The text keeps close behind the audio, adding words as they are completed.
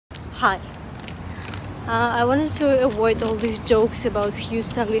Hi. I wanted to avoid all these jokes about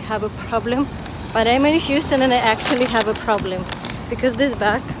Houston, we have a problem. But I'm in Houston and I actually have a problem. Because this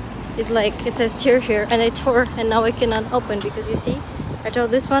bag is like, it says tear here and I tore and now I cannot open because you see, I tore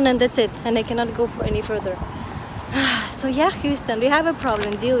this one and that's it. And I cannot go for any further. So yeah, Houston, we have a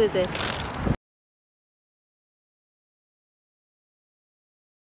problem, deal with it.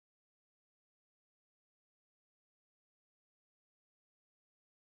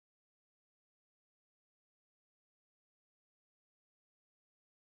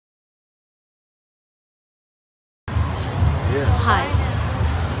 Hi.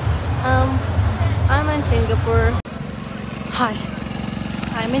 I'm in Singapore. Hi.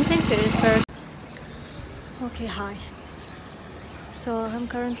 I'm in St. Petersburg. Okay, hi. So I'm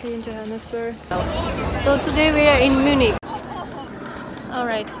currently in Johannesburg. So today we are in Munich.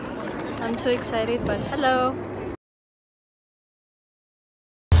 Alright. I'm too excited, but hello.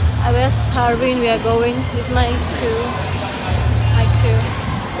 I was starving. We are going with my crew.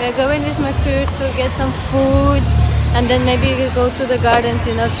 We are going with my crew to get some food. And then maybe we'll go to the gardens,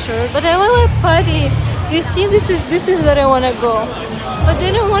 we're not sure. But I want to party. You see, this is where I want to go. But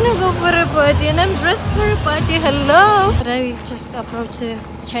I don't want to go for a party and I'm dressed for a party. Hello! But I just approached the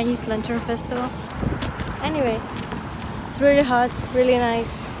Chinese Lantern Festival. Anyway, it's really hot, really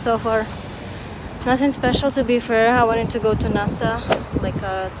nice so far. Nothing special to be fair. I wanted to go to NASA, like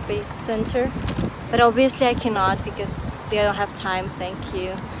a space center. But obviously I cannot because they don't have time, thank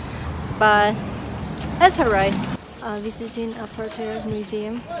you. But that's alright. Visiting Unported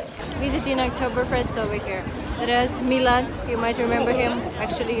museum, visiting Oktoberfest over here. There is Milan, you might remember him,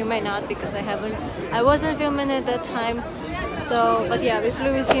 actually you might not because I wasn't filming at that time. So, but yeah, we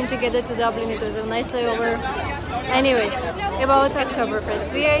flew with him together to Dublin, it was a nice layover. Anyways, about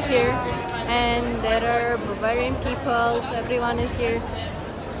Oktoberfest, we are here and there are Bavarian people, everyone is here.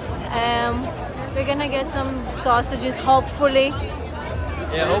 We're gonna get some sausages, hopefully.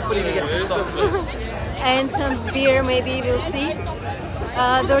 Yeah, hopefully we get some sausages. And some beer, maybe we'll see.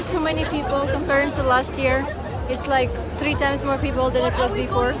 There are too many people compared to last year. It's like 3 times more people than it was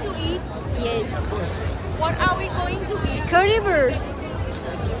before. To eat? Yes. What are we going to eat? Currywurst.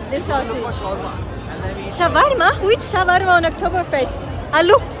 The sausage. Shawarma? Which shawarma on Oktoberfest?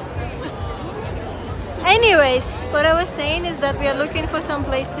 Alu. Anyways, what I was saying is that we are looking for some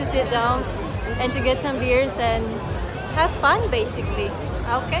place to sit down and to get some beers and have fun basically.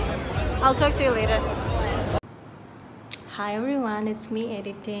 Okay? I'll talk to you later. Hi everyone, it's me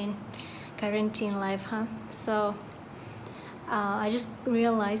editing quarantine life, huh? So I just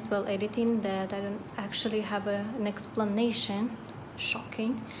realized while editing that I don't actually have an explanation,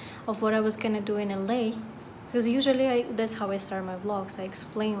 shocking, of what I was gonna do in LA, because usually that's how I start my vlogs. I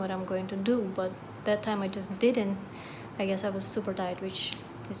explain what I'm going to do, but that time I just didn't. I guess I was super tired, which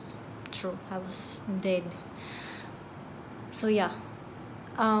is true. I was dead. So yeah,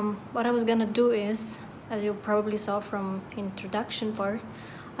 what I was gonna do is, as you probably saw from introduction part,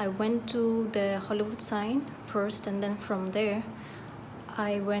 I went to the Hollywood sign first and then from there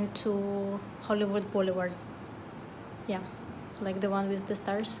I went to Hollywood Boulevard. Yeah, like the one with the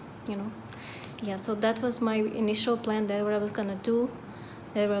stars, you know. Yeah, so that was my initial plan. That's what I was gonna do,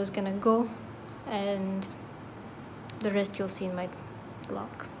 that's where I was gonna go, and the rest you'll see in my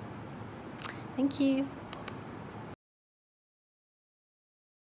vlog. Thank you.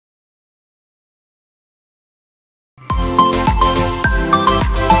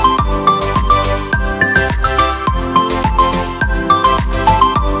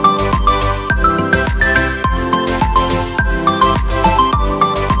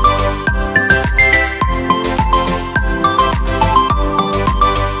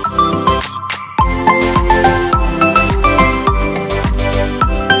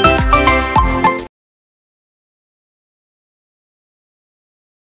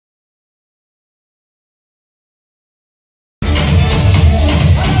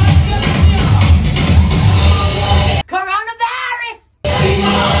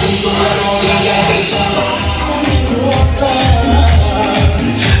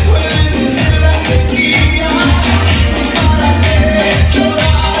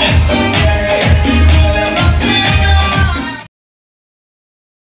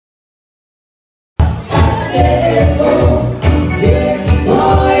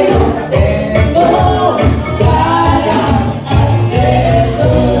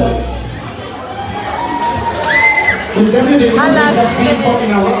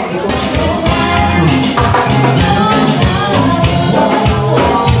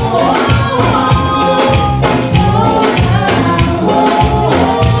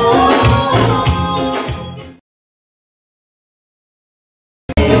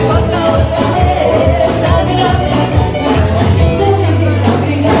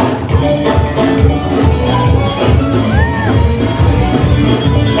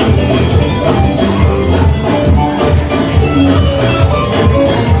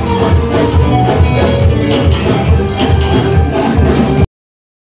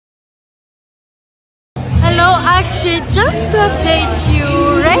 just to update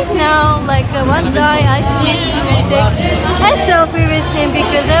you, right now, like one guy asked me to take a selfie with him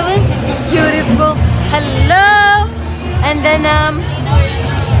because I was beautiful. Hello! And then,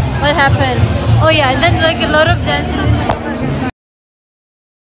 what happened? Oh yeah, and then like a lot of dancing in my park.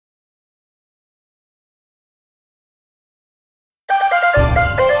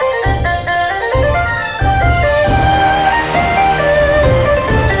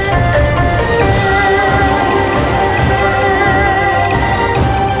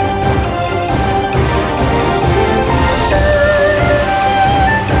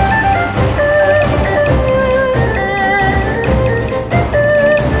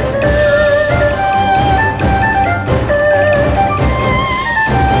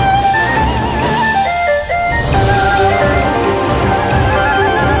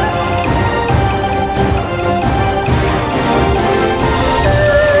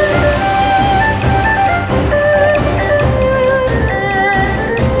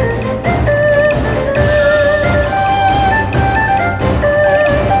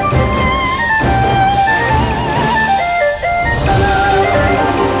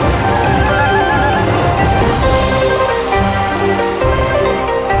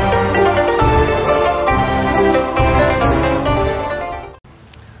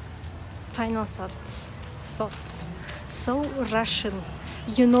 Final thoughts. So Russian.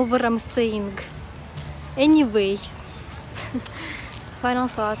 You know what I'm saying. Anyways, final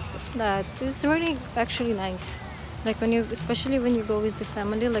thoughts that it's really actually nice. Like when you, especially when you go with the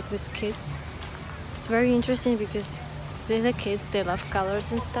family, like with kids, it's very interesting because they're the kids, they love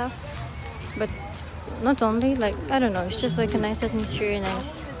colors and stuff. But not only, like, I don't know, it's just like a nice atmosphere,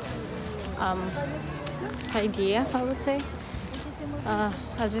 nice idea, I would say.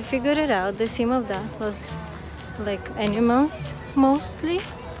 As we figured it out, the theme of that was like animals mostly,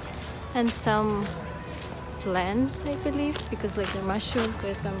 and some plants, I believe, because like the mushrooms,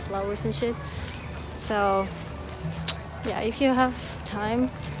 there's some flowers and shit. So yeah, if you have time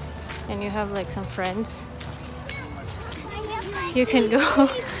and you have like some friends, you can go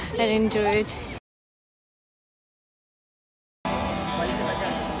and enjoy it.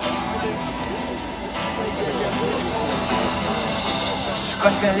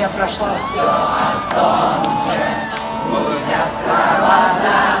 Сколько лет прошло, все о том же, гудят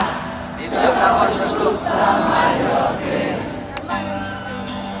провода, и все того же ждут самолеты.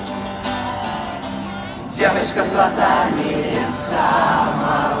 Девочка с глазами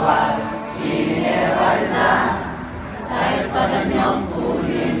самого синего льда тает под огнем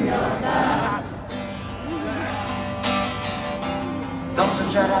пулемета. Должен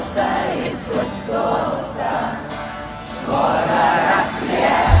же растаять хоть кто-то. Скоро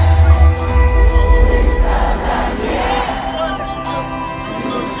рассвет, выхода нет,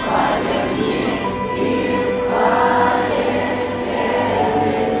 пусть поверни и полетели.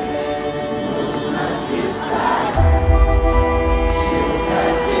 Нужно писать чью-то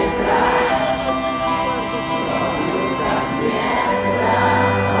тетрадь, кровью как метрополитене.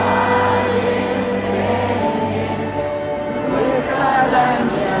 Выхода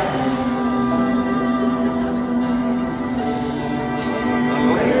нет.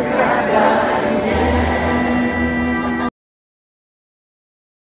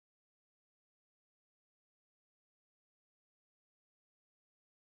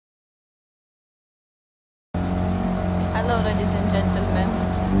 Hello, ladies and gentlemen.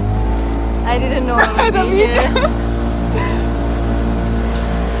 I didn't know I would be here.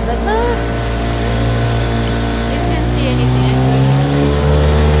 But look, you can't see anything, I swear.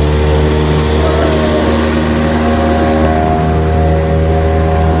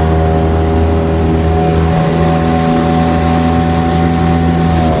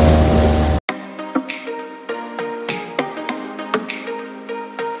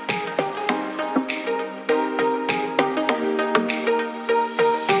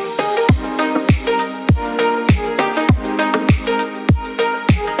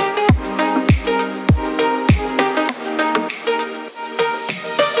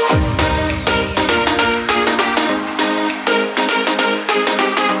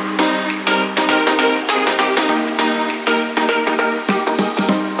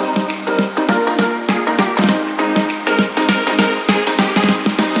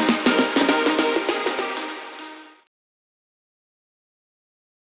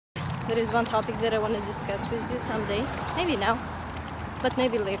 There is one topic that I want to discuss with you someday. Maybe now, but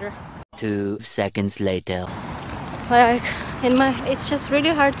maybe later. 2 seconds later. Like, it's just really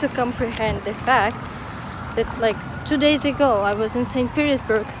hard to comprehend the fact that like 2 days ago I was in St.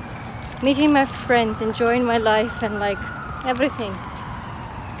 Petersburg, meeting my friends, enjoying my life and like everything.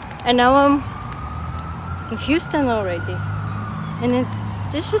 And now I'm in Houston already, and it's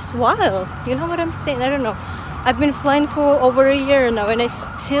just wild. You know what I'm saying? I don't know. I've been flying for over a year now, and I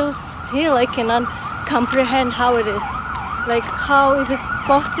still I cannot comprehend how it is. Like, how is it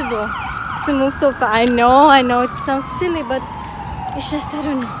possible to move so fast? I know it sounds silly, but it's just, I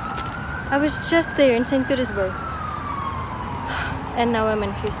don't know. I was just there in St. Petersburg, and now I'm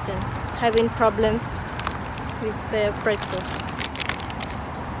in Houston, having problems with the pretzels.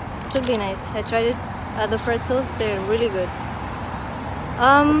 It would be nice. I tried it, the pretzels, they're really good.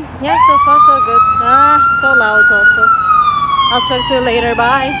 Yeah, so far so good. So loud also. I'll talk to you later,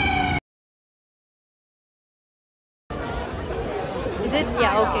 bye. Is it?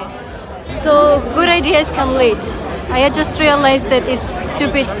 Yeah, okay. So, good ideas come late. I had just realized that it's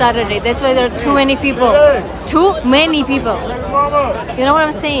stupid Saturday. That's why there are too many people. Too many people. You know what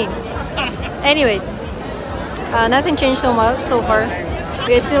I'm saying? Anyways, nothing changed so far.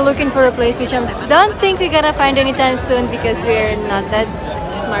 We are still looking for a place which I don't think we're gonna find anytime soon because we're not that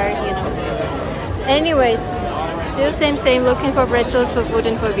smart, you know. Anyways, still same, looking for pretzels, for food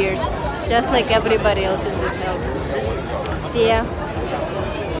and for beers. Just like everybody else in this hell. See ya.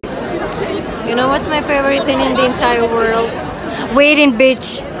 You know what's my favorite thing in the entire world? Waiting,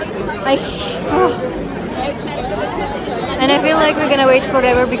 bitch. And I feel like we're gonna wait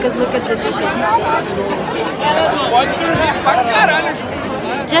forever because look at this shit.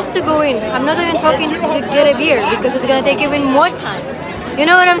 Just to go in. I'm not even talking to get a beer because it's gonna take even more time. You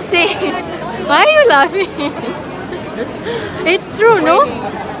know what I'm saying? Why are you laughing? It's true, no?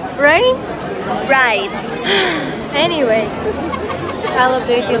 Right? Right. Anyways, I'll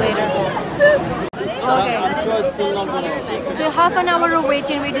update you later. Okay. To half an hour of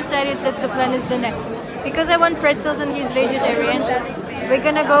waiting, we decided that the plan is the next. Because I want pretzels and he's vegetarian, we're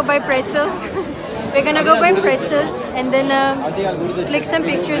gonna go buy pretzels. We're gonna go buy pretzels and then click some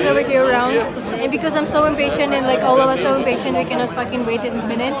pictures over here around. And because I'm so impatient and like all of us are impatient, we cannot fucking wait a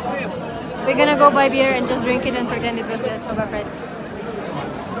minute. We're gonna go buy beer and just drink it and pretend it was Oktoberfest.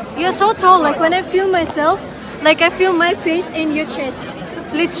 You're so tall, like when I feel myself, like I feel my face in your chest.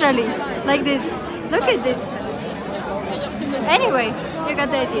 Literally, like this. Look at this. Anyway, you got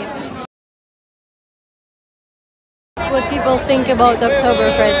the idea. What people think about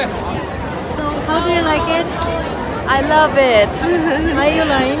Oktoberfest. So, how do you like it? I love it. Are you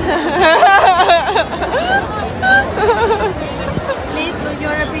lying? Please,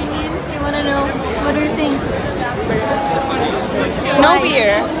 your opinion. You wanna know? What do you think? No Why?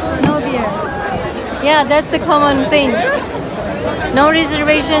 beer. No beer. Yeah, that's the common thing. No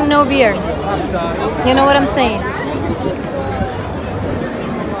reservation, no beer. You know what I'm saying?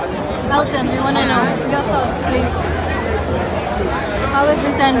 Elton, we wanna know your thoughts, please. How is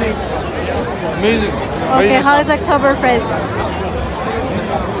the sandwich? Amazing. Okay, how is Oktoberfest?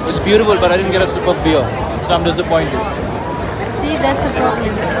 It's beautiful, but I didn't get a sip of beer, so I'm disappointed. See, that's the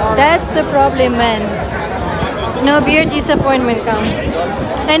problem. That's the problem, man. No beer, disappointment comes.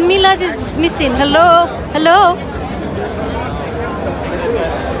 And Milad is missing. Hello? Hello?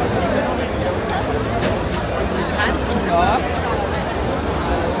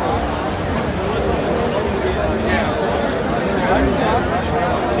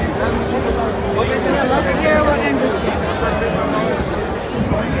 Last year was in this one.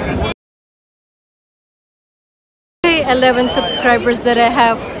 11 subscribers that I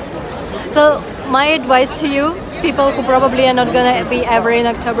have. So my advice to you, people who probably are not gonna be ever in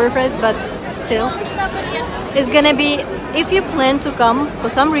Oktoberfest, but still, is gonna be, if you plan to come for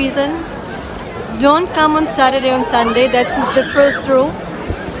some reason, don't come on Saturday or Sunday. That's the first rule.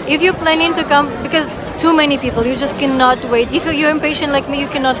 If you're planning to come, because too many people, you just cannot wait. If you're impatient like me, you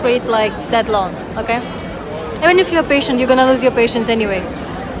cannot wait like that long, okay? Even if you're patient, you're gonna lose your patience anyway.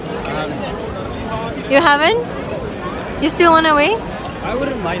 You haven't? You still wanna wait? I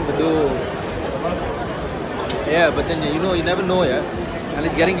wouldn't mind, but though. Yeah, but then you never know, yeah. And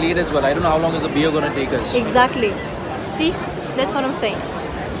it's getting late as well. I don't know how long is the beer gonna take us. Exactly. See, that's what I'm saying.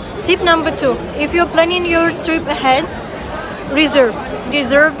 Tip number 2: if you're planning your trip ahead, reserve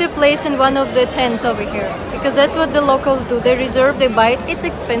the place in one of the tents over here, because that's what the locals do. They reserve, they buy it. It's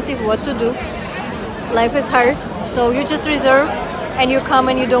expensive. What to do? Life is hard, so you just reserve and you come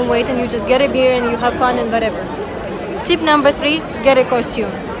and you don't wait and you just get a beer and you have fun and whatever. Tip number 3: get a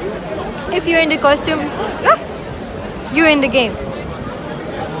costume. If you're in the costume, you're in the game,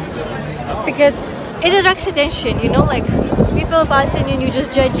 because it attracts attention, you know, like people passing and you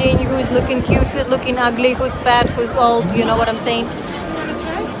just judging who's looking cute, who's looking ugly, who's fat, who's old, you know what I'm saying.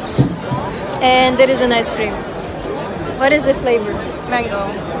 And there is an ice cream. What is the flavor? Mango.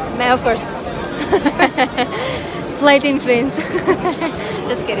 Of course. Flight influence.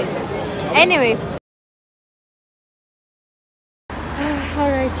 Just kidding. Anyway.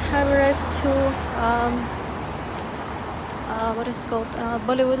 to what is it called?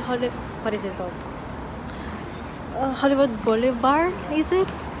 What is it called? Hollywood Boulevard, is it?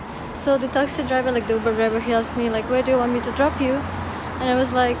 So the taxi driver, like the Uber driver, he asked me like, where do you want me to drop you? And I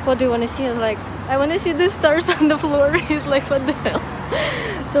was like, what do you want to see? I was like, I want to see the stars on the floor. He's like, what the hell?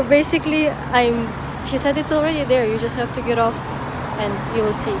 So basically, he said it's already there. You just have to get off and you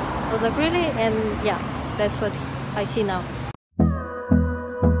will see. I was like, really? And yeah, that's what I see now.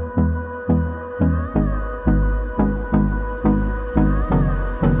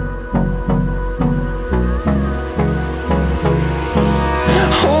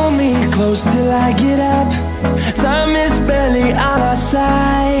 Close till I get up. Time is barely on our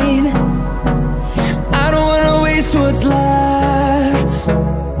side. I don't wanna waste what's left.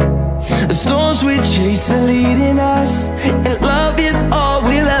 The storms we chase are leading us, and love is all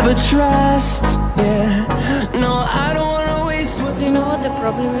we'll ever trust. Yeah, no, I don't wanna waste what's left. You know what the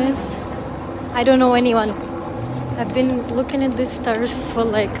problem is? I don't know anyone. I've been looking at these stars for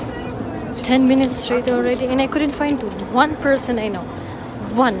like 10 minutes straight already, and I couldn't find one person I know.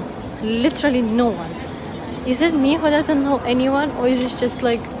 One. Literally no one. Is it me who doesn't know anyone, or is it just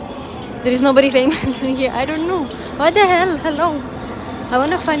like there is nobody famous here? I don't know. What the hell? Hello. I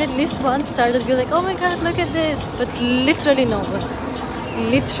want to find at least one star that be like, oh my god, look at this, but literally no one.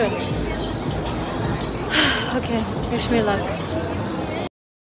 Literally. Okay, wish me luck.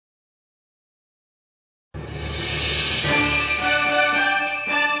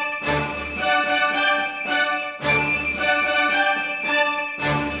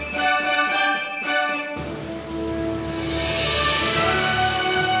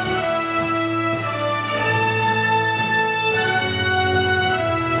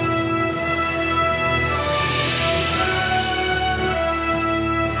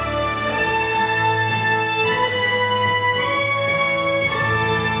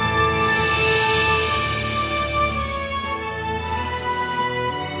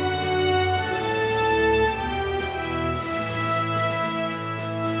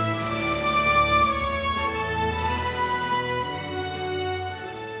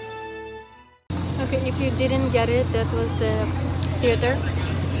 Okay, if you didn't get it, that was the theater.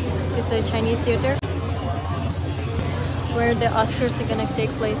 It's a Chinese theater where the Oscars are gonna take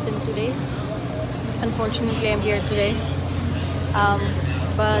place in 2 days. Unfortunately, I'm here today.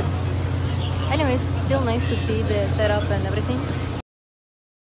 But anyways, it's still nice to see the setup and everything.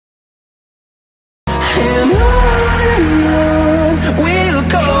 And on we'll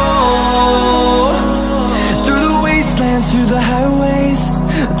go, through the wastelands, through the highways,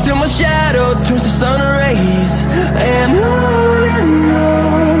 till my shadow turns to sun rays. And on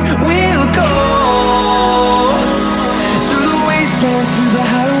we'll go, through the wastelands, through the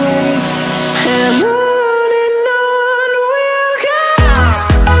highways, and on we'll go.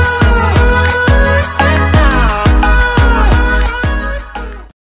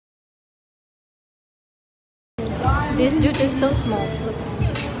 This dude is so small.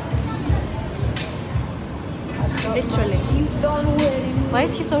 Look. Literally. Why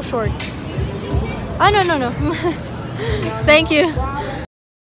is he so short? Oh, no. Thank you.